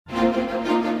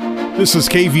This is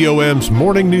KVOM's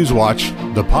Morning News Watch,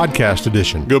 the podcast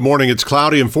edition. Good morning. It's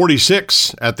cloudy and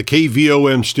 46 at the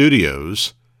KVOM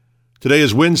studios. Today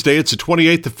is Wednesday. It's the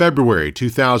 28th of February,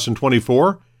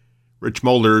 2024. Rich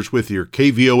Molders with your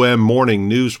KVOM Morning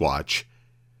News Watch.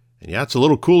 And yeah, it's a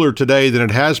little cooler today than it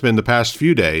has been the past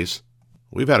few days.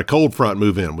 We've had a cold front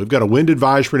move in. We've got a wind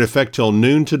advisory in effect till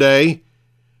noon today.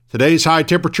 Today's high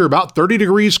temperature about 30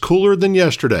 degrees cooler than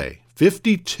yesterday,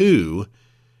 52,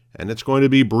 and it's going to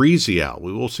be breezy out.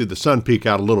 We will see the sun peek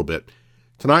out a little bit.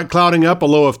 Tonight, clouding up, a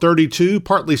low of 32,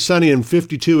 partly sunny and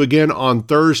 52 again on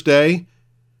Thursday.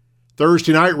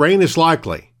 Thursday night, rain is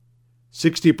likely.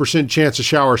 60% chance of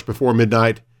showers before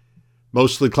midnight.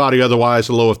 Mostly cloudy otherwise,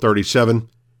 a low of 37.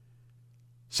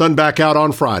 Sun back out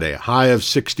on Friday, a high of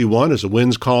 61 as the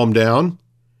winds calm down.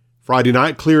 Friday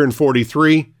night, clear and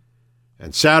 43.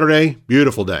 And Saturday,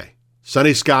 beautiful day.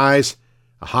 Sunny skies,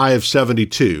 a high of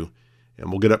 72. And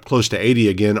we'll get up close to 80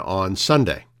 again on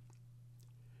Sunday.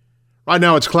 Right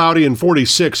now it's cloudy and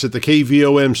 46 at the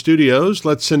KVOM studios.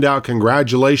 Let's send out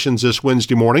congratulations this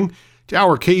Wednesday morning to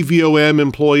our KVOM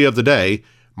Employee of the Day,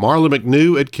 Marla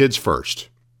McNew at Kids First.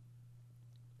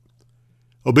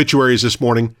 Obituaries this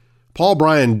morning. Paul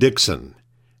Brian Dixon,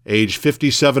 age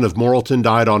 57 of Morrilton,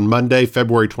 died on Monday,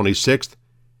 February 26th.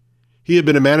 He had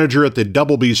been a manager at the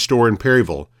Double B store in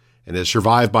Perryville and is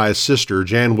survived by his sister,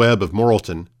 Jan Webb of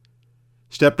Morrilton,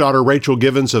 stepdaughter Rachel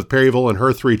Givens of Perryville and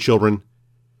her 3 children,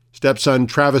 stepson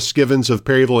Travis Givens of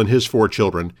Perryville and his 4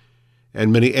 children,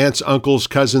 and many aunts, uncles,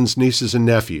 cousins, nieces, and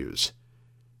nephews.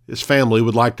 His family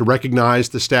would like to recognize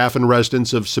the staff and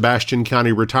residents of Sebastian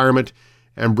County Retirement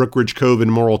and Brookridge Cove in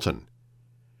Morrilton.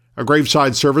 A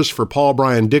graveside service for Paul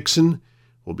Brian Dixon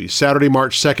will be Saturday,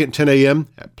 March 2nd, 10 a.m.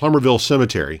 at Plummerville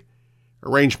Cemetery.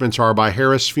 Arrangements are by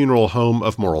Harris Funeral Home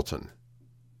of Morrilton.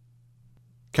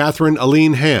 Catherine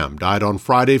Aline Ham died on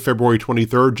Friday, February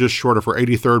 23rd, just short of her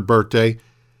 83rd birthday.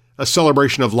 A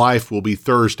celebration of life will be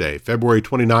Thursday, February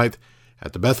 29th,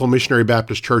 at the Bethel Missionary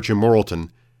Baptist Church in Morrilton.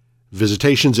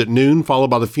 Visitations at noon, followed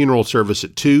by the funeral service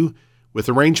at 2, with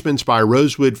arrangements by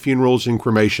Rosewood Funerals and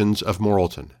Cremations of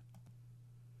Morrilton.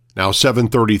 Now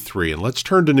 7:33, and let's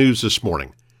turn to news this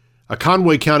morning. A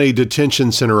Conway County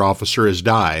Detention Center officer has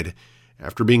died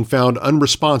after being found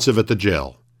unresponsive at the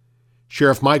jail.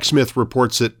 Sheriff Mike Smith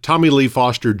reports that Tommy Lee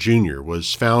Foster Jr.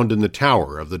 was found in the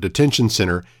tower of the detention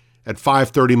center at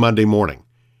 5:30 Monday morning.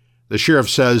 The sheriff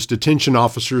says detention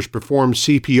officers performed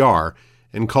CPR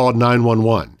and called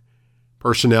 911.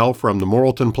 Personnel from the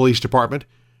Morrilton Police Department,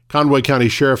 Conway County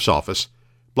Sheriff's Office,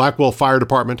 Blackwell Fire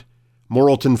Department,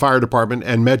 Morrilton Fire Department,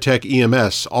 and MedTech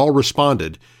EMS all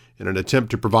responded in an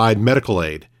attempt to provide medical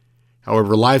aid.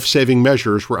 However, life-saving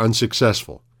measures were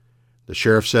unsuccessful. The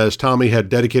sheriff says Tommy had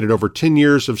dedicated over 10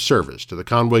 years of service to the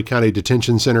Conway County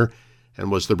Detention Center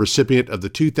and was the recipient of the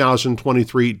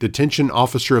 2023 Detention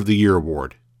Officer of the Year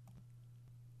Award.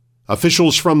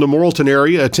 Officials from the Morrilton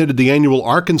area attended the annual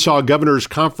Arkansas Governor's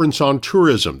Conference on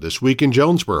Tourism this week in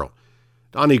Jonesboro.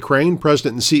 Donnie Crane,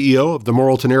 president and CEO of the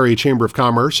Morrilton Area Chamber of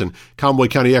Commerce and Conway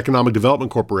County Economic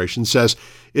Development Corporation, says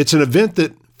it's an event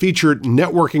that featured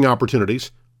networking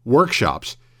opportunities,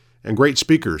 workshops, and great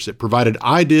speakers that provided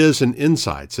ideas and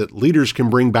insights that leaders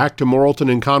can bring back to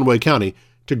Morrilton and Conway County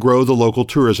to grow the local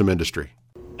tourism industry.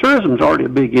 Tourism is already a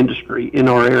big industry in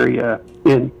our area.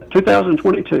 In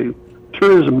 2022,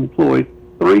 tourism employed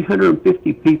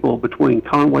 350 people between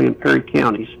Conway and Perry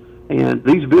counties, and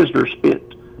these visitors spent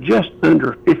just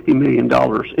under $50 million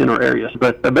in our areas.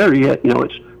 But better yet,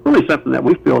 it's really something that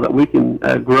we feel that we can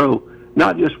grow,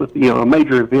 not just with a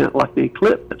major event like the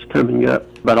eclipse that's coming up,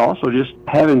 but also just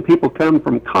having people come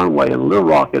from Conway and Little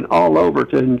Rock and all over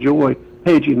to enjoy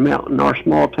Paging Mountain, our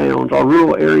small towns, our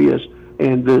rural areas,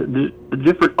 and the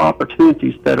different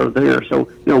opportunities that are there. So,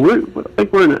 I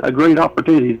think we're in a great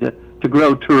opportunity to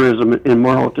grow tourism in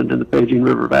Morrilton and the Paging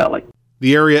River Valley.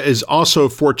 The area is also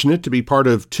fortunate to be part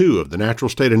of 2 of the Natural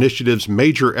State Initiative's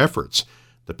major efforts,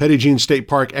 the Petit State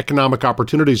Park Economic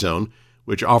Opportunity Zone,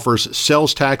 which offers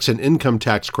sales tax and income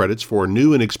tax credits for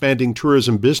new and expanding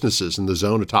tourism businesses in the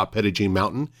zone atop Petit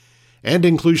Mountain, and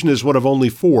inclusion is one of only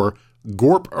 4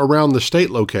 GORP Around the State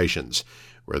locations,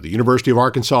 where the University of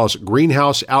Arkansas's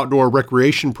Greenhouse Outdoor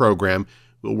Recreation Program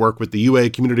will work with the UA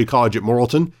Community College at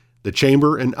Morrilton, the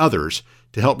Chamber, and others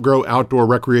to help grow outdoor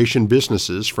recreation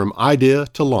businesses from idea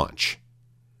to launch.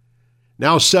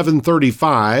 Now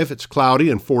 7:35, it's cloudy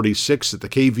and 46 at the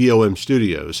KVOM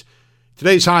studios.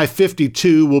 Today's high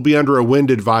 52 will be under a wind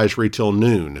advisory till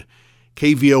noon.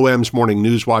 KVOM's Morning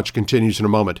News Watch continues in a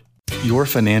moment. Your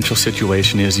financial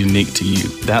situation is unique to you.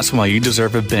 That's why you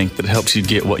deserve a bank that helps you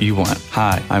get what you want.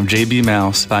 Hi, I'm JB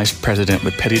Mouse, Vice President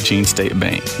with Petit Jean State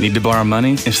Bank. Need to borrow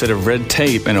money? Instead of red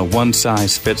tape and a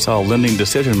one-size-fits-all lending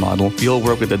decision model, you'll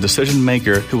work with a decision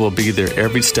maker who will be there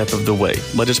every step of the way.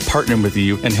 Let us partner with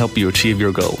you and help you achieve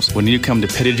your goals. When you come to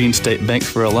Petit Jean State Bank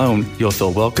for a loan, you'll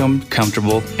feel welcome,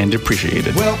 comfortable, and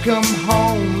appreciated. Welcome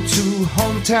home to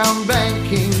hometown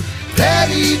banking.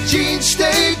 Petit Jean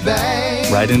State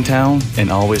Bank. Right in town and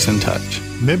always in touch.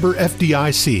 Member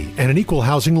FDIC and an equal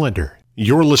housing lender.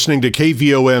 You're listening to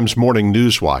KVOM's Morning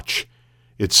News Watch.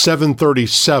 It's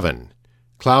 7:37,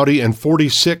 cloudy and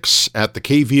 46 at the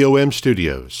KVOM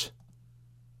studios.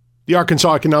 The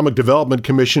Arkansas Economic Development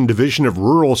Commission Division of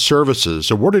Rural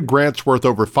Services awarded grants worth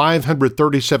over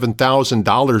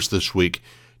 $537,000 this week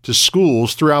to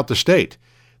schools throughout the state,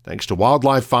 thanks to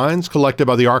wildlife fines collected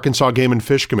by the Arkansas Game and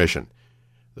Fish Commission.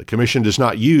 The commission does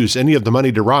not use any of the money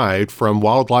derived from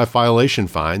wildlife violation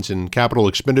fines in capital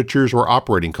expenditures or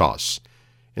operating costs.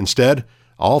 Instead,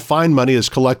 all fine money is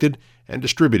collected and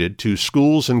distributed to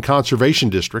schools and conservation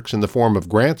districts in the form of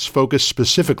grants focused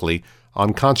specifically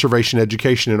on conservation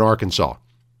education in Arkansas.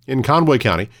 In Conway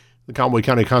County, the Conway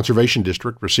County Conservation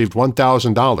District received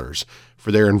 $1,000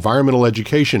 for their Environmental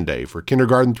Education Day for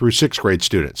kindergarten through 6th grade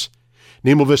students.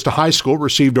 Nemo Vista High School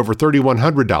received over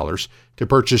 $3,100 to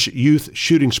purchase youth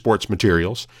shooting sports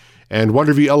materials, and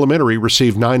Wonderview Elementary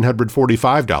received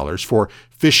 $945 for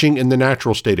fishing in the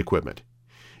natural state equipment.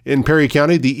 In Perry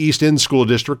County, the East End School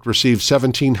District received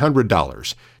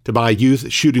 $1,700 to buy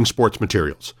youth shooting sports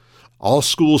materials. All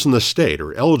schools in the state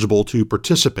are eligible to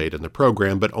participate in the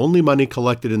program, but only money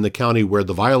collected in the county where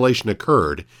the violation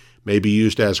occurred may be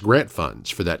used as grant funds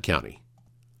for that county.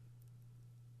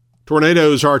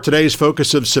 Tornadoes are today's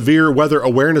focus of Severe Weather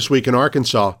Awareness Week in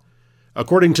Arkansas.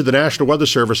 According to the National Weather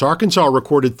Service, Arkansas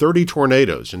recorded 30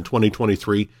 tornadoes in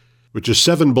 2023, which is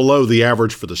 7 below the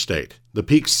average for the state. The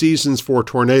peak seasons for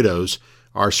tornadoes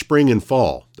are spring and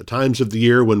fall, the times of the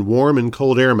year when warm and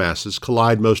cold air masses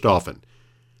collide most often.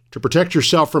 To protect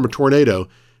yourself from a tornado,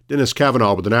 Dennis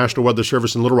Kavanaugh with the National Weather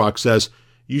Service in Little Rock says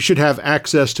you should have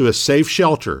access to a safe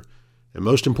shelter and,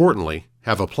 most importantly,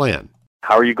 have a plan.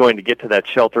 How are you going to get to that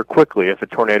shelter quickly if a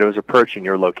tornado is approaching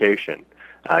your location?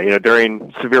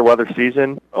 During severe weather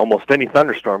season, almost any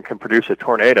thunderstorm can produce a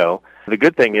tornado. The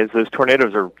good thing is those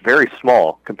tornadoes are very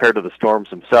small compared to the storms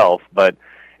themselves, but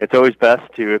it's always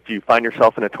best to, if you find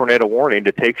yourself in a tornado warning,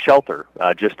 to take shelter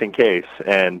just in case.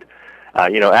 And,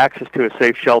 access to a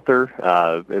safe shelter,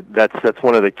 that's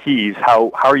one of the keys.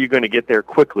 How are you going to get there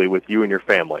quickly with you and your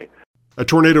family? A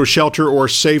tornado shelter or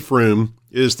safe room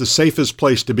is the safest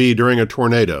place to be during a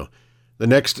tornado. The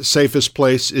next safest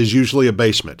place is usually a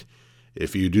basement.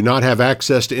 If you do not have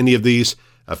access to any of these,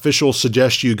 officials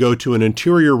suggest you go to an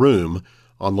interior room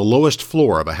on the lowest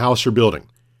floor of a house or building.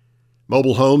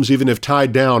 Mobile homes, even if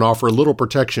tied down, offer little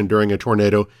protection during a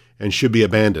tornado and should be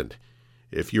abandoned.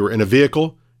 If you are in a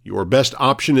vehicle, your best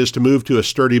option is to move to a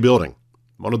sturdy building.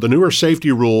 One of the newer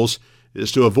safety rules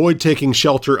is to avoid taking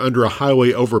shelter under a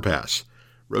highway overpass.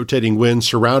 Rotating winds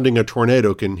surrounding a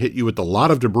tornado can hit you with a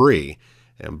lot of debris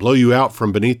and blow you out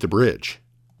from beneath the bridge.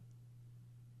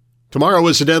 Tomorrow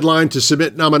is the deadline to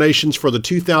submit nominations for the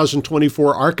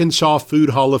 2024 Arkansas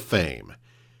Food Hall of Fame.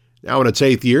 Now in its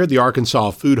 8th year, the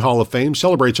Arkansas Food Hall of Fame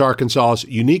celebrates Arkansas's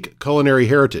unique culinary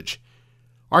heritage.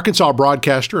 Arkansas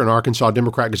broadcaster and Arkansas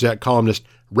Democrat-Gazette columnist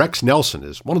Rex Nelson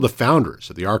is one of the founders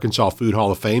of the Arkansas Food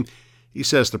Hall of Fame. He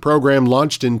says the program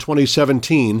launched in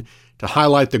 2017 to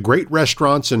highlight the great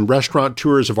restaurants and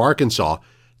restaurateurs of Arkansas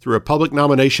through a public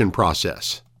nomination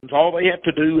process. All they have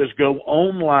to do is go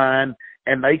online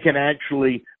and they can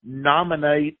actually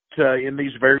nominate in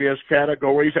these various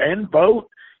categories and vote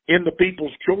in the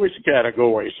People's Choice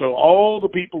category. So all the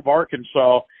people of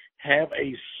Arkansas have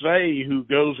a say who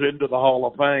goes into the Hall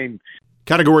of Fame.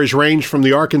 Categories range from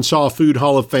the Arkansas Food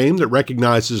Hall of Fame that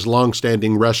recognizes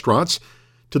long-standing restaurants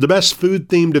to the best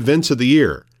food-themed events of the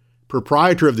year,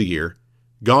 Proprietor of the Year,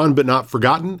 Gone But Not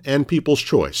Forgotten, and People's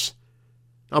Choice.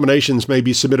 Nominations may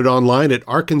be submitted online at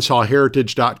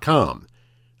arkansasheritage.com.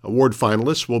 Award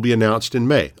finalists will be announced in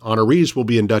May. Honorees will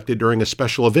be inducted during a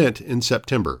special event in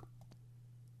September.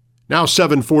 Now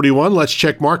 7:41, let's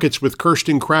check markets with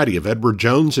Kirsten Craddy of Edward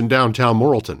Jones in downtown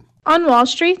Morrilton. On Wall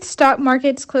Street, stock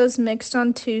markets closed mixed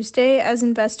on Tuesday as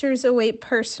investors await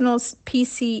personal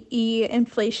PCE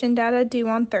inflation data due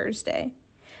on Thursday.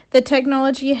 The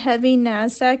technology-heavy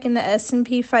NASDAQ and the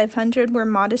S&P 500 were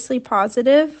modestly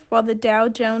positive, while the Dow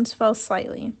Jones fell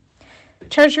slightly.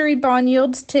 Treasury bond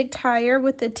yields ticked higher,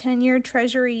 with the 10-year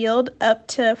Treasury yield up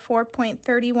to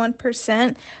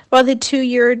 4.31%, while the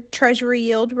 2-year Treasury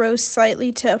yield rose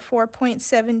slightly to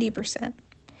 4.70%.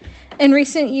 In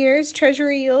recent years,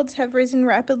 Treasury yields have risen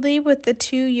rapidly, with the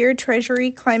 2-year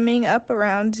Treasury climbing up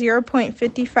around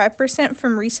 0.55%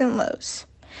 from recent lows,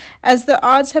 as the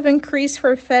odds have increased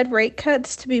for Fed rate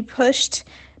cuts to be pushed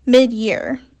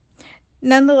mid-year.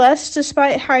 Nonetheless,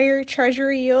 despite higher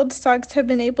Treasury yields, stocks have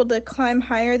been able to climb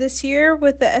higher this year,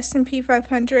 with the S&P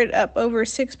 500 up over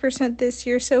 6% this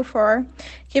year so far,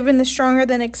 given the stronger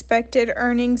than expected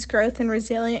earnings growth and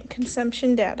resilient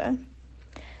consumption data.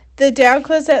 The Dow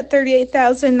closed at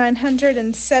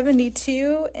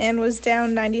 38,972 and was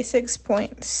down 96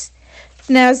 points.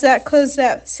 NASDAQ closed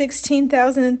at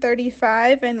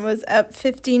 16,035 and was up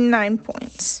 59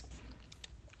 points.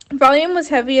 Volume was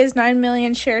heavy as 9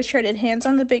 million shares traded hands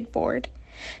on the big board.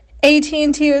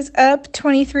 AT&T was up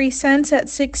 23 cents at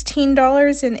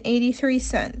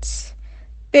 $16.83.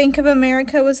 Bank of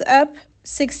America was up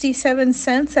 67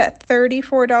 cents at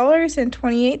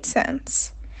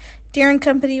 $34.28. Deere &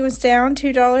 Company was down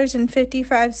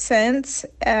 $2.55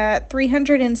 at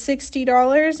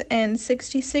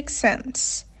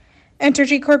 $360.66.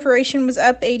 Entergy Corporation was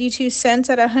up 82 cents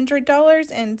at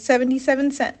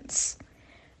 $100.77.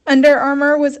 Under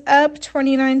Armour was up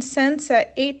 29 cents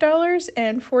at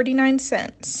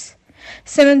 $8.49.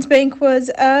 Simmons Bank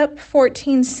was up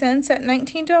 14 cents at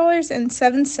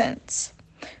 $19.07.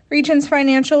 Regions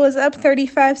Financial was up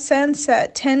 35 cents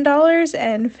at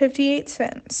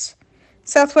 $10.58.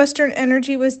 Southwestern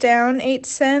Energy was down 8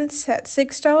 cents at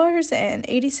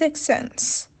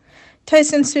 $6.86.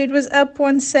 Tyson Food was up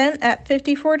 1 cent at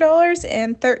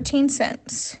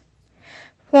 $54.13.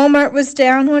 Walmart was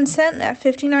down 1 cent at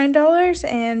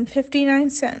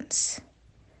 $59.59.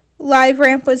 Live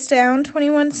Ramp was down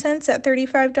 21 cents at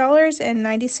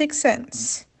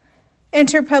 $35.96.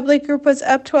 Interpublic Group was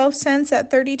up 12 cents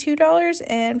at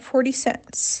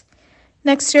 $32.40.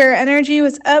 NextEra Energy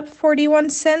was up 41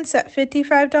 cents at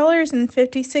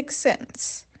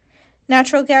 $55.56.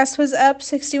 Natural gas was up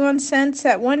 61 cents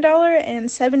at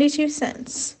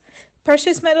 $1.72.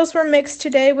 Precious metals were mixed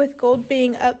today, with gold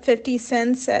being up 50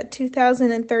 cents at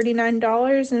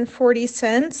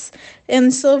 $2,039.40,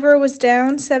 and silver was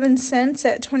down 7 cents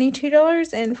at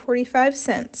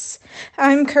 $22.45.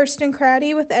 I'm Kirsten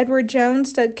Crowdy with Edward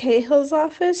Jones, Doug Cahill's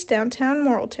office, downtown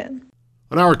Morrilton.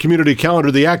 On our community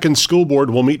calendar, the Atkins School Board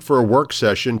will meet for a work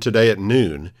session today at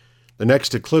noon. The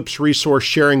next Eclipse Resource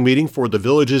Sharing meeting for the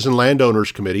Villages and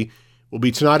Landowners Committee will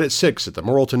be tonight at 6 at the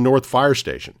Morrilton North Fire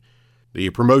Station. The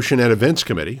Promotion and Events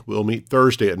Committee will meet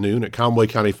Thursday at noon at Conway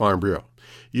County Farm Bureau.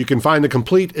 You can find the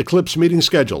complete Eclipse meeting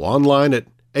schedule online at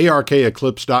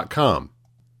arkeclipse.com.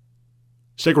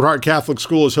 Sacred Heart Catholic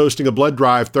School is hosting a blood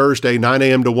drive Thursday, 9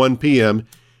 a.m. to 1 p.m.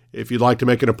 If you'd like to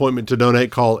make an appointment to donate,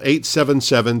 call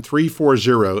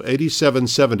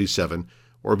 877-340-8777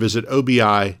 or visit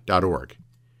obi.org.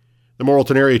 The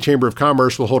Morrilton Area Chamber of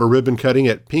Commerce will hold a ribbon cutting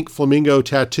at Pink Flamingo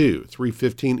Tattoo,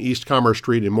 315 East Commerce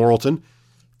Street in Morrilton,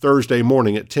 Thursday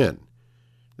morning at 10.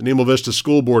 The Nemo Vista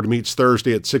School Board meets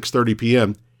Thursday at 6:30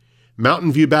 p.m.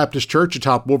 Mountain View Baptist Church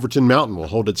atop Wolverton Mountain will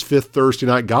hold its 5th Thursday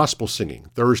night gospel singing,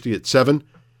 Thursday at 7.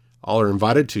 All are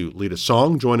invited to lead a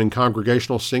song, join in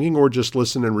congregational singing, or just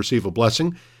listen and receive a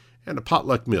blessing, and a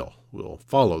potluck meal will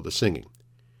follow the singing.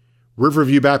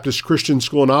 Riverview Baptist Christian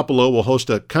School in Opelo will host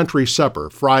a country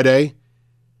supper Friday,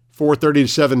 4:30 to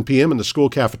 7 p.m. in the school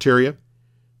cafeteria.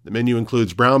 The menu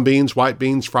includes brown beans, white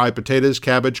beans, fried potatoes,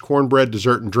 cabbage, cornbread,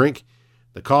 dessert, and drink.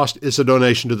 The cost is a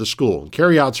donation to the school, and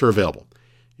carryouts are available.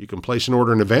 You can place an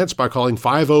order in advance by calling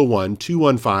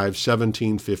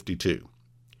 501-215-1752.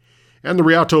 And the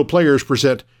Rialto Players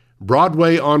present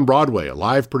Broadway on Broadway, a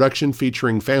live production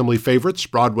featuring family favorites,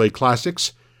 Broadway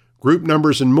classics, group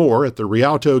numbers, and more at the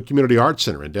Rialto Community Arts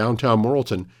Center in downtown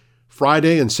Morrilton,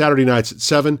 Friday and Saturday nights at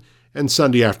 7 and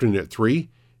Sunday afternoon at 3.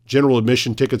 General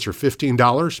admission tickets are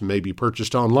 $15 and may be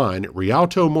purchased online at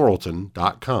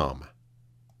rialtomorrilton.com.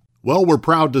 Well, we're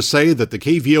proud to say that the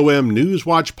KVOM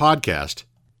NewsWatch podcast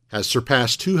has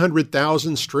surpassed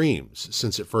 200,000 streams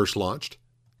since it first launched.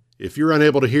 If you're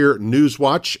unable to hear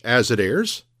NewsWatch as it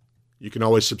airs, you can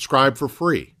always subscribe for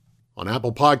free on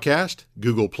Apple Podcast,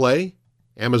 Google Play,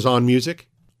 Amazon Music,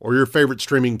 or your favorite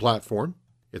streaming platform.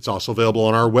 It's also available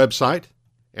on our website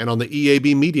and on the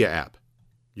EAB Media app.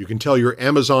 You can tell your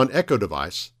Amazon Echo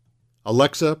device,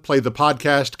 Alexa, play the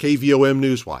podcast KVOM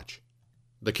NewsWatch.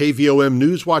 The KVOM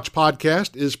NewsWatch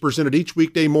podcast is presented each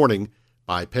weekday morning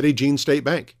by Petit Jean State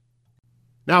Bank.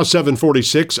 Now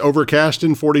 7:46, overcast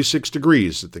and 46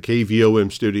 degrees at the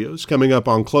KVOM studios. Coming up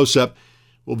on Close Up,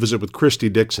 We'll visit with Christi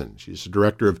Dixon. She's the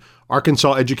Director of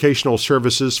Arkansas Educational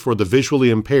Services for the Visually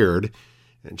Impaired,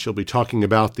 and she'll be talking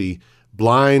about the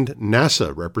blind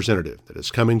NASA representative that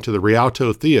is coming to the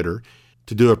Rialto Theater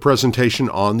to do a presentation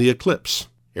on the eclipse.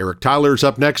 Eric Tyler's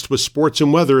up next with sports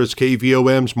and weather as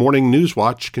KVOM's Morning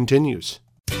NewsWatch continues.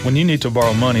 When you need to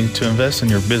borrow money to invest in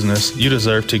your business, you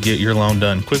deserve to get your loan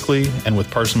done quickly and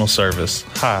with personal service.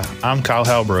 Hi, I'm Kyle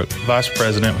Halbrook, Vice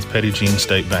President with Petit Jean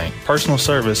State Bank. Personal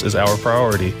service is our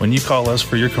priority. When you call us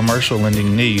for your commercial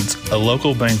lending needs, a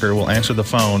local banker will answer the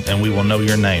phone and we will know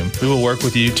your name. We will work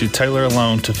with you to tailor a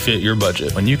loan to fit your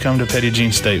budget. When you come to Petit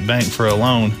Jean State Bank for a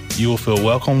loan, you will feel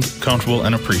welcomed, comfortable,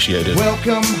 and appreciated.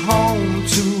 Welcome home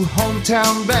to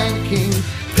hometown banking.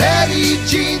 Petit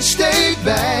Jean State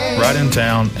Bank. Right in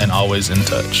town and always in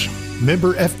touch.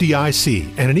 Member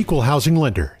FDIC and an equal housing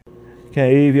lender.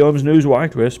 KVOM's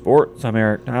NewsWatch with sports. I'm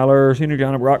Eric Tyler. Senior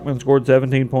Johnny Brockman scored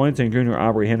 17 points, and junior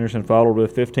Aubrey Henderson followed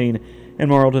with 15.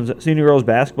 And Morrilton's senior girls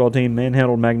basketball team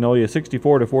manhandled Magnolia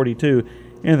 64-42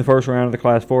 in the first round of the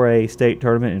Class 4A state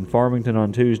tournament in Farmington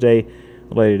on Tuesday.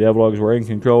 The Lady Devil Dogs were in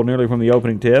control nearly from the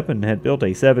opening tip and had built a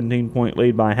 17-point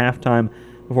lead by halftime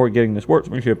before getting the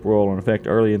sportsmanship rule in effect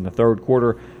early in the third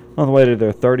quarter on the way to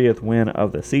their 30th win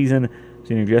of the season.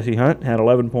 Senior Jesse Hunt had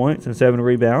 11 points and 7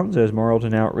 rebounds as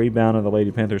Morrilton out-rebounded the Lady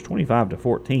Panthers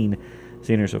 25-14.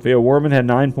 Senior Sophia Warman had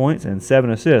 9 points and 7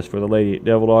 assists for the Lady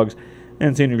Devil Dogs,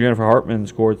 and Senior Jennifer Hartman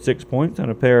scored 6 points and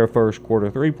a pair of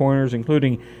first-quarter three-pointers,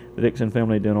 including the Dixon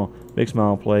Family Dental Big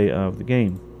Smile play of the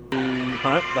game.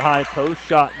 Hunt, the high post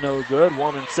shot no good.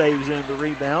 Warman saves in the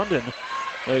rebound, and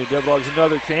Lady Devil Dogs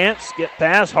another chance. Get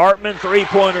past Hartman.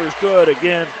 Three-pointer is good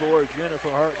again for Jennifer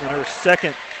Hartman, her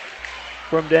second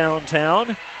from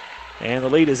downtown. And the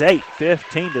lead is 8,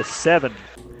 15-7.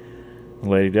 The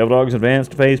Lady Devil Dogs advance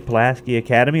to face Pulaski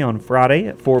Academy on Friday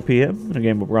at 4 p.m. and a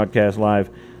game will broadcast live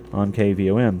on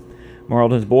KVOM.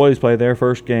 Morrilton's boys play their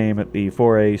first game at the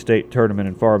 4A state tournament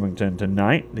in Farmington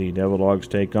tonight. The Devil Dogs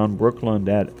take on Brookland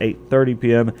at 8:30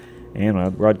 p.m. and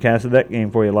I've broadcasted that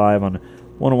game for you live on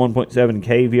 101.7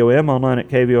 KVOM, online at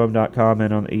KVOM.com,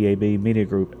 and on the EAB Media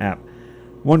Group app.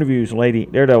 Wonderview's Lady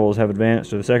Daredevils have advanced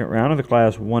to the second round of the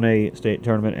Class 1A state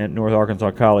tournament at North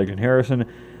Arkansas College in Harrison.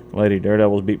 The Lady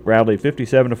Daredevils beat Bradley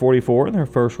 57-44 in their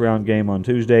first round game on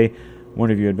Tuesday.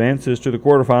 Wonderview advances to the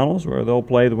quarterfinals, where they'll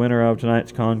play the winner of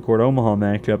tonight's Concord-Omaha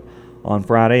matchup on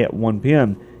Friday at 1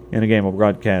 p.m. in a game will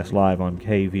broadcast live on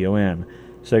KVOM.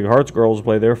 Sacred Hearts girls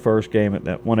play their first game at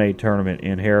that 1A tournament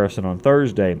in Harrison on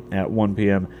Thursday at 1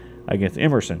 p.m. against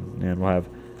Emerson, and we'll have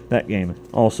that game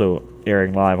also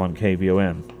airing live on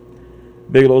KVOM.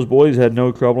 Bigelow's boys had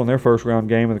no trouble in their first round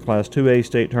game of the Class 2A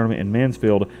state tournament in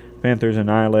Mansfield. Panthers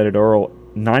annihilated Earl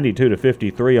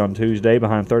 92-53 on Tuesday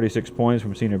behind 36 points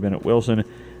from senior Bennett Wilson.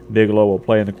 Bigelow will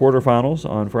play in the quarterfinals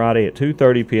on Friday at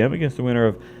 2:30 p.m. against the winner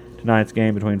of tonight's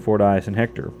game between Fordyce and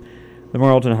Hector. The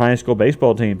Morrilton High School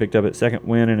baseball team picked up its second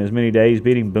win in as many days,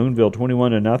 beating Boonville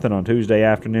 21-0 on Tuesday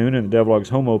afternoon in the Devil Dogs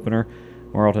home opener.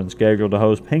 Morrilton scheduled to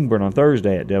host Pingburn on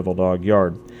Thursday at Devil Dog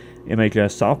Yard.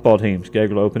 MHS softball team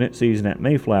scheduled to open its season at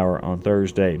Mayflower on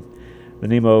Thursday. The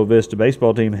Nemo Vista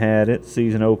baseball team had its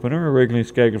season opener, originally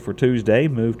scheduled for Tuesday,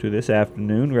 moved to this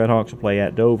afternoon. Redhawks will play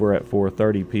at Dover at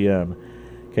 4:30 p.m.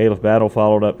 Caleb Battle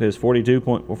followed up his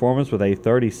 42-point performance with a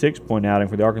 36-point outing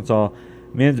for the Arkansas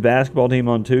men's basketball team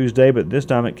on Tuesday, but this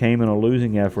time it came in a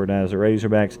losing effort as the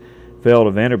Razorbacks fell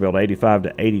to Vanderbilt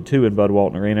 85-82 in Bud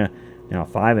Walton Arena. Now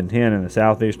 5-10 in the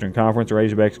Southeastern Conference. The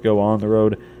Razorbacks go on the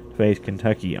road to face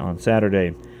Kentucky on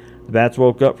Saturday. The Bats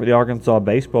woke up for the Arkansas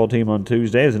baseball team on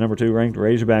Tuesday as the number 2 ranked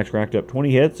Razorbacks racked up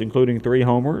 20 hits, including 3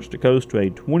 homers, to coast to a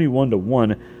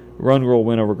 21-1 run rule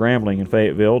win over Grambling in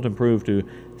Fayetteville to improve to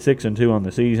 6-2 on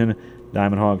the season.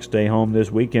 Diamond Hogs stay home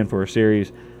this weekend for a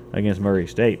series against Murray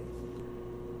State.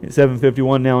 It's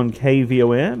 7:51 now on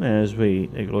KVOM as we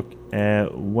take a look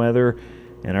at weather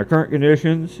and our current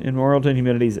conditions. In Morrilton,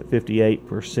 humidity is at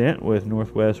 58% with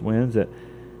northwest winds at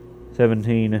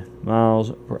 17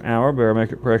 miles per hour.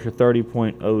 Barometric pressure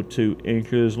 30.02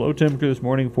 inches. Low temperature this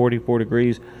morning 44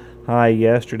 degrees. High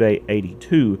yesterday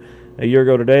 82. A year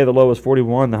ago today the low was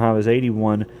 41. The high was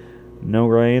 81. No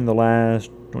rain the last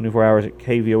 24 hours at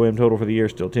KVOM. Total for the year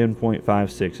still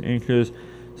 10.56 inches.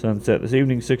 Sunset this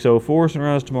evening 6:04.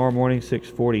 Sunrise tomorrow morning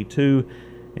 6:42.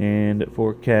 And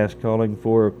forecast calling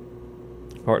for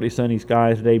partly sunny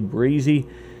skies today. Breezy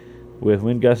with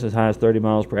wind gusts as high as 30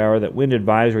 miles per hour. That wind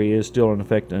advisory is still in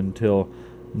effect until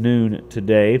noon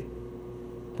today.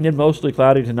 And mostly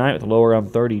cloudy tonight with a low around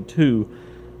 32.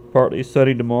 Partly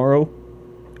sunny tomorrow.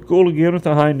 Cool again with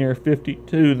a high near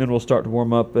 52. And then we'll start to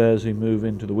warm up as we move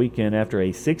into the weekend after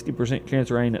a 60%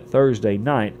 chance of rain at Thursday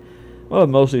night. Well,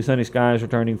 mostly sunny skies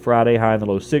returning Friday, high in the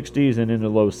low 60s and in the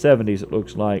low 70s, it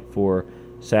looks like, for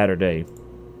Saturday.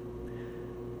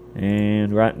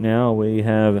 And right now we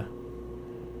have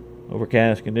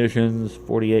overcast conditions,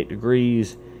 48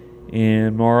 degrees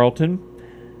in Morrilton.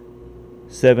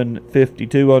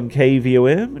 7:52 on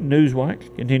KVOM.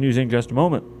 NewsWatch continues in just a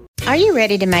moment. Are you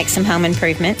ready to make some home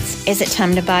improvements? Is it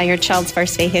time to buy your child's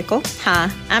first vehicle?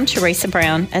 Hi, I'm Teresa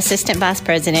Brown, Assistant Vice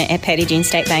President at Petit Jean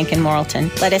State Bank in Morrilton.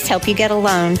 Let us help you get a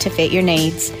loan to fit your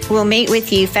needs. We'll meet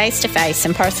with you face-to-face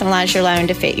and personalize your loan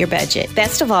to fit your budget.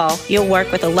 Best of all, you'll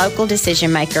work with a local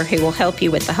decision maker who will help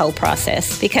you with the whole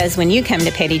process. Because when you come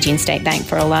to Petit Jean State Bank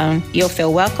for a loan, you'll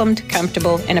feel welcomed,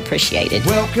 comfortable, and appreciated.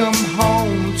 Welcome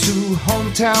home to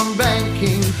hometown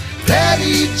banking.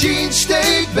 Petit Jean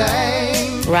State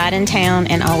Bank. Right in town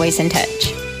and always in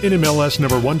touch. NMLS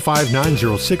number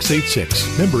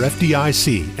 1590686. Member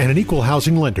FDIC and an equal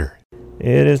housing lender.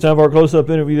 It is time for our close-up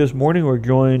interview this morning. We're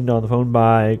joined on the phone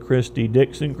by Christi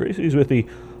Dixon. Christi's with the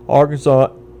Arkansas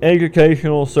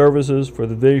Educational Services for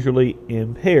the Visually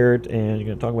Impaired, and you're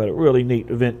going to talk about a really neat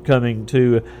event coming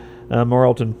to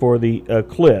Morrilton for the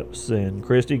eclipse. And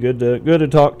Christi, good to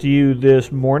talk to you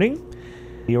this morning.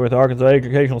 You're with Arkansas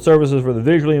Educational Services for the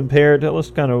Visually Impaired. Tell us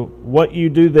kind of what you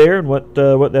do there and what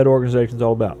that organization is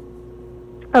all about.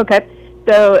 Okay.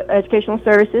 So Educational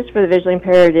Services for the Visually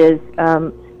Impaired is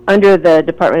under the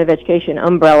Department of Education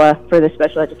umbrella for the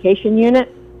Special Education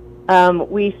Unit.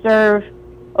 We serve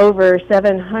over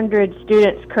 700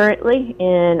 students currently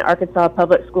in Arkansas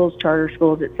public schools, charter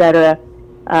schools, etc.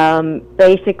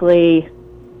 Basically,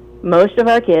 most of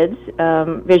our kids,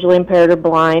 visually impaired or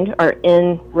blind, are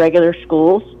in regular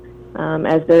schools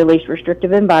as their least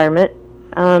restrictive environment.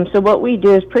 So what we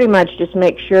do is pretty much just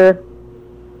make sure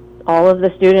all of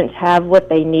the students have what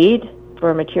they need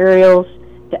for materials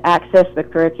to access the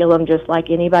curriculum just like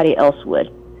anybody else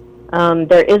would.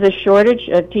 There is a shortage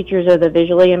of teachers of the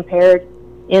visually impaired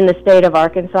in the state of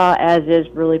Arkansas, as is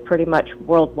really pretty much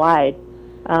worldwide.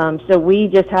 So we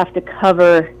just have to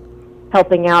cover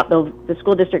helping out the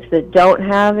school districts that don't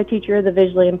have a teacher of the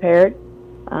visually impaired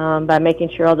by making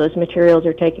sure all those materials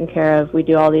are taken care of. We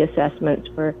do all the assessments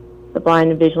for the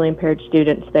blind and visually impaired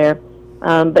students there.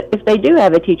 But if they do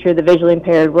have a teacher of the visually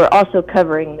impaired, we're also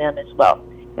covering them as well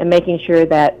and making sure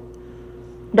that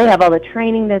they have all the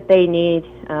training that they need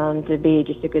to be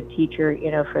just a good teacher,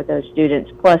 for those students.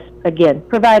 Plus, again,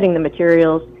 providing the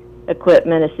materials,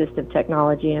 equipment, assistive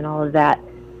technology, and all of that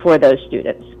for those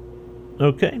students.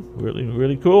 Okay, really,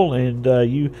 really cool. And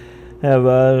you have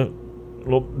a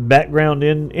little background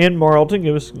in Morrilton.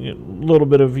 Give us a little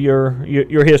bit of your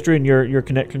history and your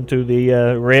connection to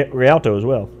the Rialto as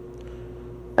well.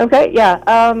 Okay, yeah.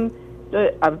 I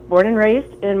was born and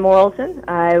raised in Morrilton.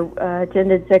 I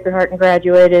attended Sacred Heart and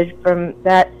graduated from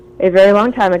that a very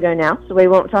long time ago now, so we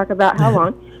won't talk about how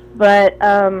long. But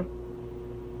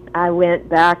I went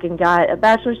back and got a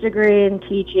bachelor's degree in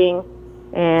teaching,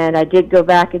 and I did go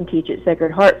back and teach at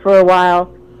Sacred Heart for a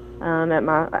while at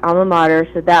my alma mater,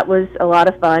 so that was a lot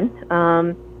of fun.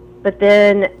 But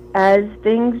then as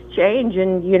things change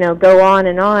and, go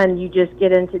on, you just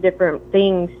get into different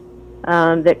things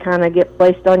that kind of get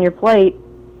placed on your plate.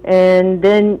 And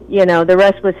then, the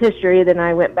rest was history. Then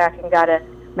I went back and got a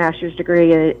master's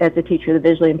degree as a teacher of the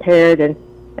visually impaired, and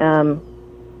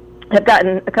have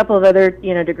gotten a couple of other,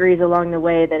 degrees along the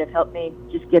way that have helped me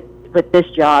just get with this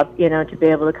job, to be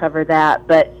able to cover that.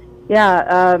 But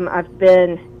yeah, I've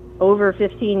been over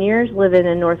 15 years living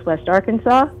in Northwest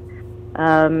Arkansas.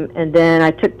 And then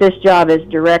I took this job as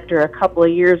director a couple of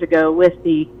years ago with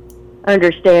the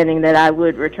understanding that I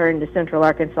would return to Central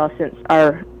Arkansas since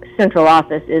our central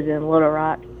office is in Little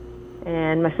Rock.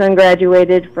 And my son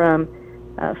graduated from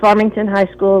Farmington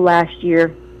High School last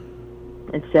year.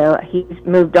 And so he's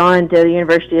moved on to the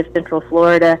University of Central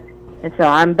Florida. And so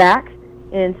I'm back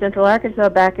in Central Arkansas,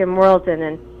 back in Morrilton.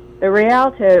 And the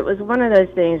Rialto, it was one of those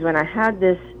things when I had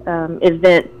this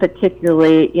event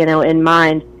particularly, in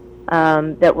mind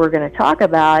that we're going to talk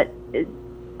about.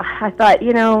 I thought,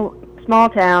 small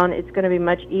town, it's going to be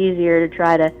much easier to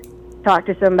try to talk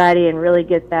to somebody and really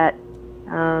get that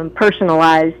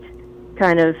personalized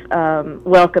kind of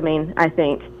welcoming, I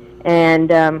think. And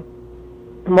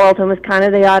Morrilton was kind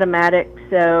of the automatic,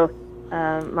 so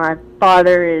my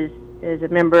father is a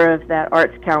member of that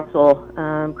arts council,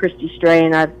 Christi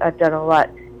Strain. I've done a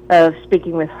lot of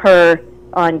speaking with her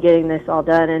on getting this all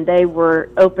done, and they were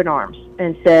open arms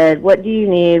and said, what do you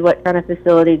need? What kind of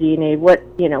facility do you need? What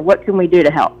can we do to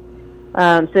help?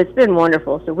 So it's been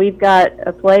wonderful. So we've got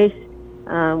a place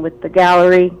with the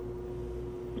gallery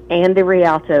and the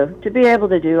Rialto to be able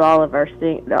to do all of our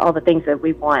all the things that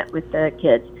we want with the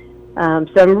kids. So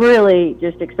I'm really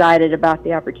just excited about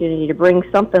the opportunity to bring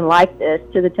something like this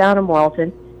to the town of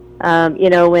Morrilton.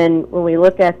 When we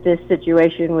look at this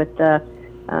situation with the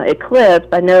eclipse,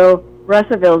 I know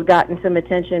Russellville's gotten some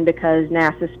attention because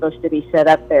NASA's supposed to be set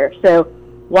up there. So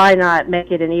why not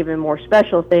make it an even more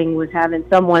special thing with having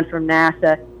someone from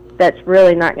NASA that's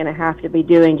really not going to have to be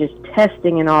doing just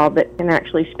testing and all, but can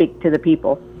actually speak to the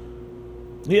people.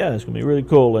 Yeah, it's going to be really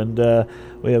cool, and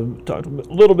we have talked a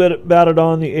little bit about it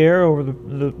on the air over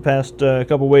the past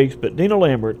couple weeks, but Dina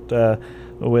Lambert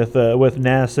with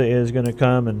NASA is going to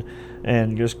come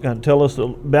and just kind of tell us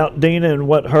about Dina and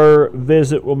what her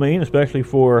visit will mean, especially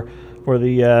for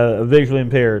the visually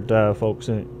impaired folks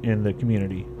in the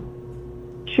community.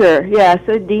 Sure, yeah.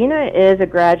 So Dina is a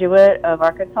graduate of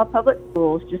Arkansas Public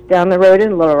Schools, just down the road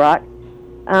in Little Rock.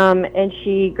 And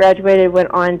she graduated,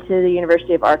 went on to the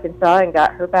University of Arkansas and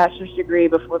got her bachelor's degree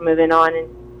before moving on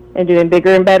and doing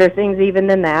bigger and better things even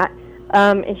than that.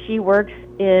 And she works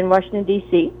in Washington,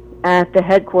 D.C. at the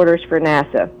headquarters for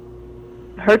NASA.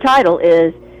 Her title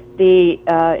is the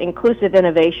Inclusive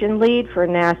Innovation Lead for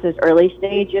NASA's Early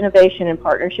Stage Innovation and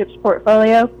Partnerships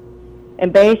portfolio.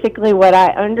 And basically what I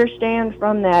understand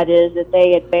from that is that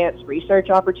they advance research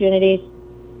opportunities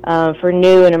for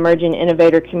new and emerging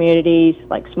innovator communities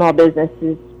like small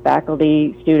businesses,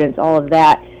 faculty, students, all of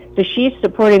that. So she's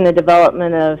supporting the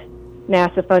development of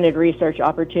NASA-funded research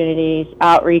opportunities,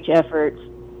 outreach efforts,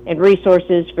 and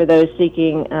resources for those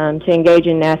seeking to engage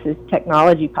in NASA's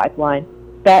technology pipeline.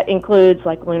 That includes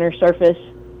like lunar surface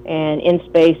and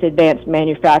in-space advanced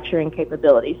manufacturing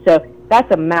capabilities. So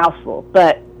that's a mouthful,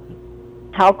 but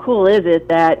how cool is it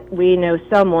that we know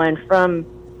someone from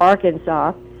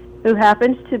Arkansas who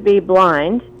happens to be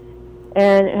blind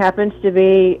and happens to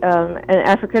be an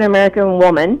African-American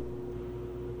woman,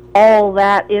 all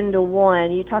that into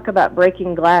one. You talk about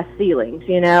breaking glass ceilings,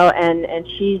 and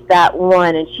she's that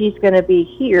one, and she's going to be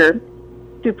here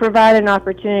to provide an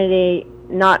opportunity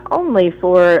not only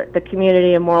for the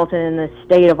community of Morrilton and the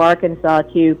state of Arkansas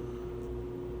to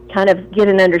kind of get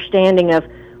an understanding of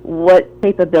what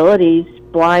capabilities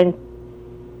blind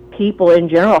people in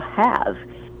general have.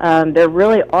 There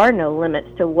really are no limits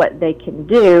to what they can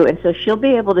do, and so she'll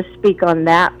be able to speak on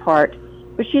that part.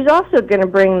 But she's also going to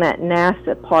bring that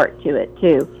NASA part to it,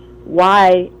 too.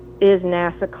 Why is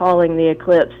NASA calling the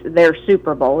eclipse their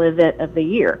Super Bowl event of the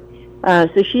year?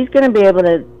 So she's going to be able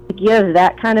to give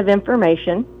that kind of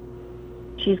information.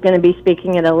 She's going to be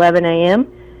speaking at 11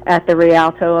 a.m. at the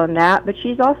Rialto on that, but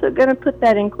she's also going to put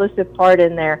that inclusive part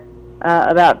in there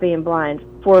about being blind.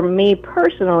 For me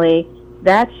personally,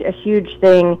 that's a huge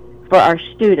thing for our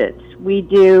students. We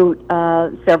do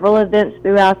several events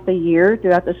throughout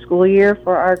the school year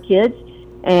for our kids,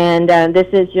 and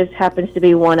this just happens to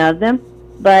be one of them.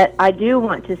 But I do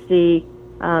want to see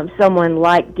someone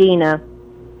like Dina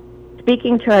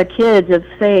speaking to our kids of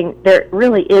saying there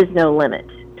really is no limit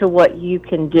to what you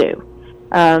can do.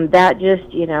 That just,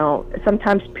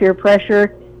 sometimes peer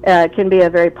pressure can be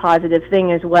a very positive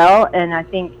thing as well, and I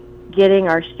think getting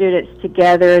our students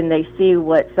together and they see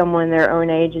what someone their own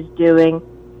age is doing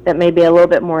that may be a little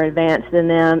bit more advanced than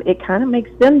them, it kind of makes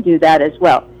them do that as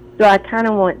well. So I kind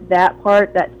of want that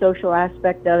part, that social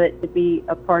aspect of it, to be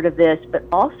a part of this, but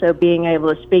also being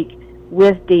able to speak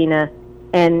with Dina.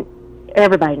 And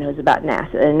everybody knows about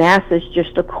NASA, and NASA's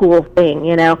just a cool thing,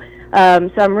 So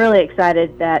I'm really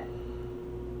excited that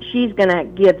she's going to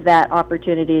give that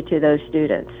opportunity to those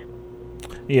students.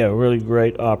 Yeah, really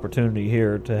great opportunity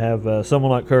here to have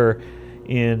someone like her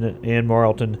in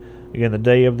Morrilton. Again, the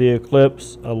day of the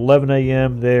eclipse, 11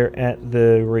 a.m. there at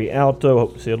the Rialto.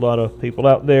 Hope to see a lot of people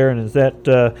out there. And is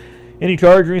that any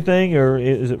charge or anything, or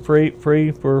is it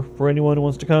free for anyone who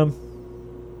wants to come?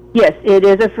 Yes, it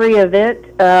is a free event.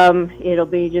 It'll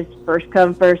be just first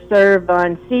come, first serve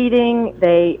on seating.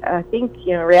 I think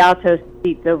Rialto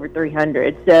seats over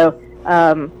 300. So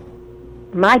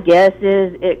my guess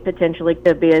is it potentially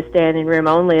could be a standing room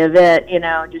only event,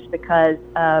 just because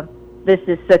this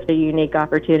is such a unique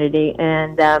opportunity.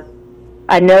 And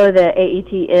I know that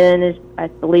AETN is, I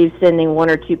believe, sending one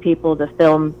or two people to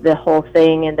film the whole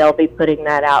thing, and they'll be putting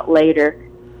that out later.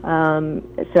 So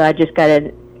I just got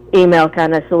an email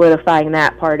kind of solidifying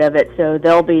that part of it, so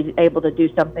they'll be able to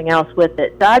do something else with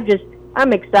it. So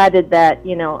I'm excited that,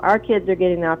 our kids are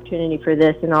getting the opportunity for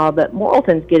this and all, but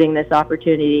Morrilton's getting this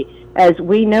opportunity. As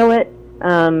we know it,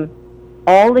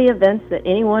 all the events that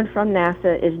anyone from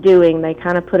NASA is doing, they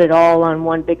kind of put it all on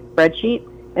one big spreadsheet,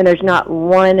 and there's not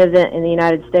one event in the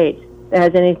United States that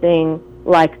has anything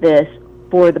like this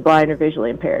for the blind or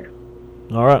visually impaired.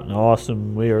 All right,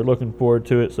 awesome. We are looking forward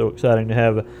to it. So exciting to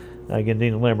have, again,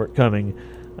 Dina Lambert coming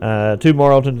to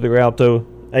Morrilton, to the Rialto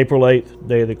April 8th,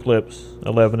 day of the eclipse,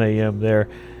 11 a.m. there.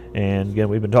 And again,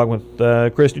 we've been talking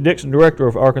with Christi Dixon, Director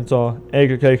of Arkansas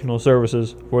Educational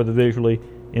Services for the Visually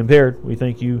Impaired. We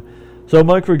thank you so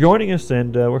much for joining us,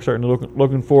 and we're certainly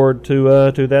looking forward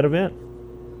to that event.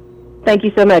 Thank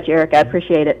you so much, Eric. I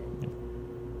appreciate it.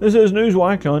 This is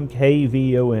NewsWatch on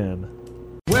KVOM.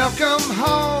 Welcome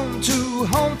home to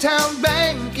hometown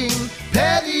banking,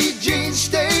 Petit Jean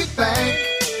State Bank.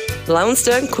 Loans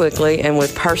done quickly and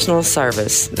with personal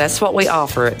service. That's what we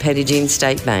offer at Petit Jean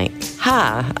State Bank.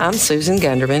 Hi, I'm Susan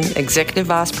Gunderman, Executive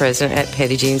Vice President at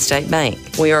Petit Jean State Bank.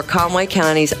 We are Conway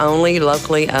County's only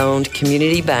locally owned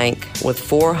community bank with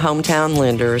 4 hometown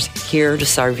lenders here to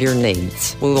serve your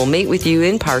needs. We will meet with you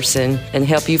in person and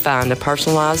help you find a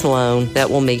personalized loan that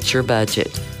will meet your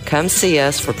budget. Come see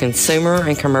us for consumer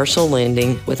and commercial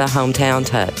lending with a hometown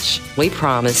touch. We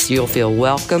promise you'll feel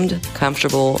welcomed,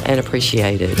 comfortable, and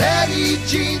appreciated. Petit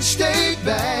Jean State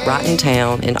Bank. Right in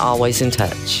town and always in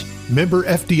touch. Member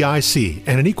FDIC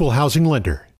and an equal housing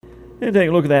lender. And take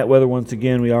a look at that weather once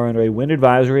again. We are under a wind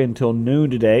advisory until noon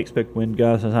today. Expect wind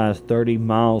gusts as high as 30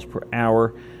 miles per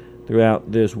hour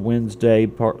throughout this Wednesday.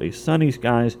 Partly sunny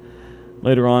skies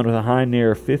later on with a high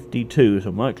near 52,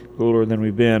 so much cooler than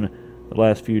we've been the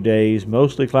last few days.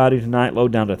 Mostly cloudy tonight, low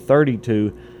down to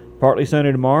 32. Partly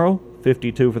sunny tomorrow,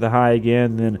 52 for the high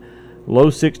again. Then low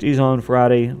 60s on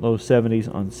Friday, low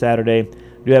 70s on Saturday.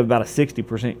 We do have about a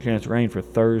 60% chance of rain for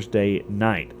Thursday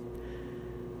night.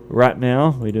 Right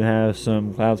now, we do have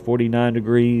some clouds, 49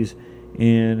 degrees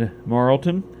in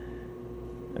Morrilton.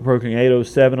 Approaching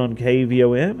 8:07 on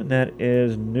KVOM, and that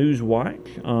is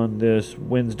NewsWatch on this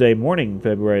Wednesday morning,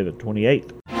 February the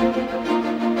 28th.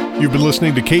 You've been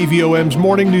listening to KVOM's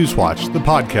Morning News Watch, the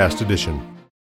podcast edition.